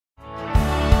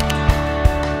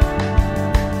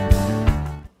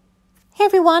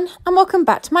everyone, and welcome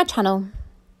back to my channel.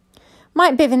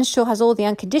 Mike Bivins sure has all the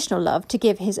unconditional love to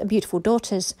give his beautiful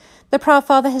daughters. The proud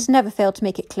father has never failed to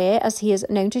make it clear, as he is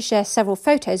known to share several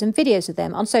photos and videos of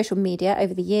them on social media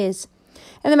over the years.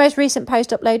 In the most recent post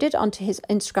uploaded onto his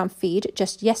Instagram feed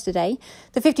just yesterday,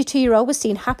 the 52-year-old was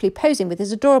seen happily posing with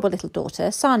his adorable little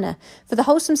daughter, Sana, for the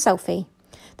wholesome selfie.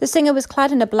 The singer was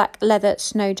clad in a black leather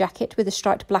snow jacket with a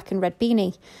striped black and red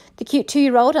beanie. The cute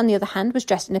 2-year-old, on the other hand, was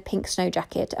dressed in a pink snow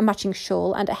jacket, a matching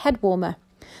shawl and a head warmer.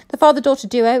 The father-daughter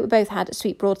duo both had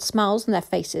sweet broad smiles on their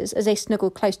faces as they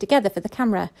snuggled close together for the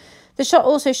camera. The shot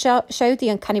also showed the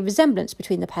uncanny resemblance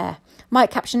between the pair. Mike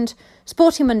captioned,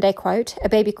 "Sporty Monday quote, a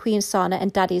baby queen Sana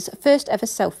and daddy's first ever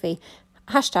selfie.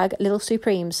 Hashtag Little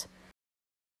Supremes."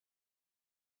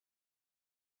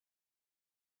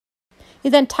 He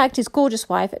then tagged his gorgeous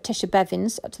wife, Mike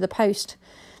Bivins, to the post.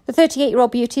 The 38-year-old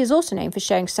beauty is also known for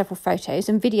sharing several photos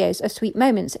and videos of sweet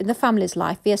moments in the family's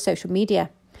life via social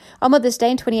media. On Mother's Day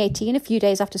in 2018, a few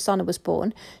days after Sana was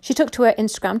born, she took to her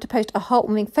Instagram to post a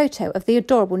heartwarming photo of the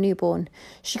adorable newborn.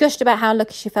 She gushed about how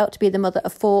lucky she felt to be the mother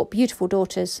of 4 beautiful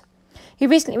daughters. He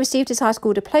recently received his high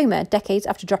school diploma, decades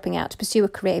after dropping out to pursue a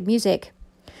career in music.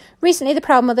 Recently, the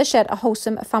proud mother shared a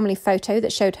wholesome family photo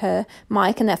that showed her,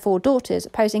 Mike and their 4 daughters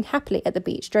posing happily at the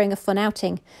beach during a fun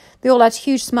outing. They all had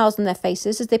huge smiles on their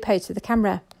faces as they posed for the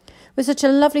camera. With such a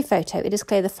lovely photo, it is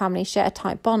clear the family share a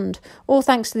tight bond, all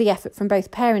thanks to the effort from both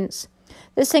parents.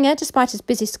 The singer, despite his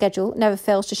busy schedule, never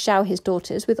fails to shower his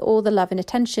daughters with all the love and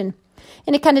attention.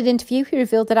 In a candid interview, he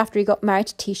revealed that after he got married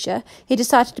to Tisha, he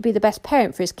decided to be the best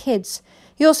parent for his kids.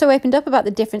 He also opened up about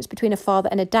the difference between a father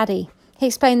and a daddy. He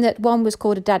explained that one was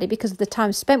called a daddy because of the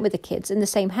time spent with the kids in the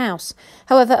same house.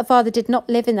 However, a father did not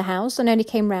live in the house and only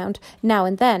came round now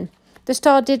and then. The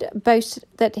star did boast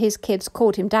that his kids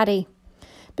called him daddy.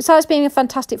 Besides being a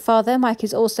fantastic father, Mike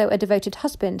is also a devoted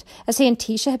husband, as he and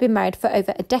Tisha have been married for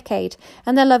over a decade,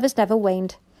 and their love has never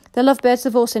waned. The lovebirds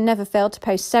have also never failed to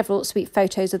post several sweet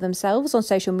photos of themselves on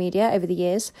social media over the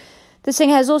years. The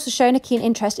singer has also shown a keen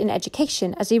interest in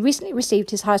education, as he recently received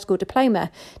his high school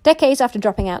diploma, decades after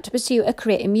dropping out to pursue a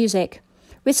career in music.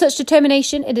 With such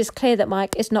determination, it is clear that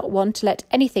Mike is not one to let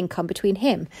anything come between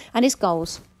him and his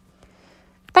goals.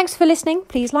 Thanks for listening.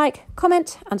 Please like,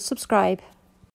 comment and subscribe.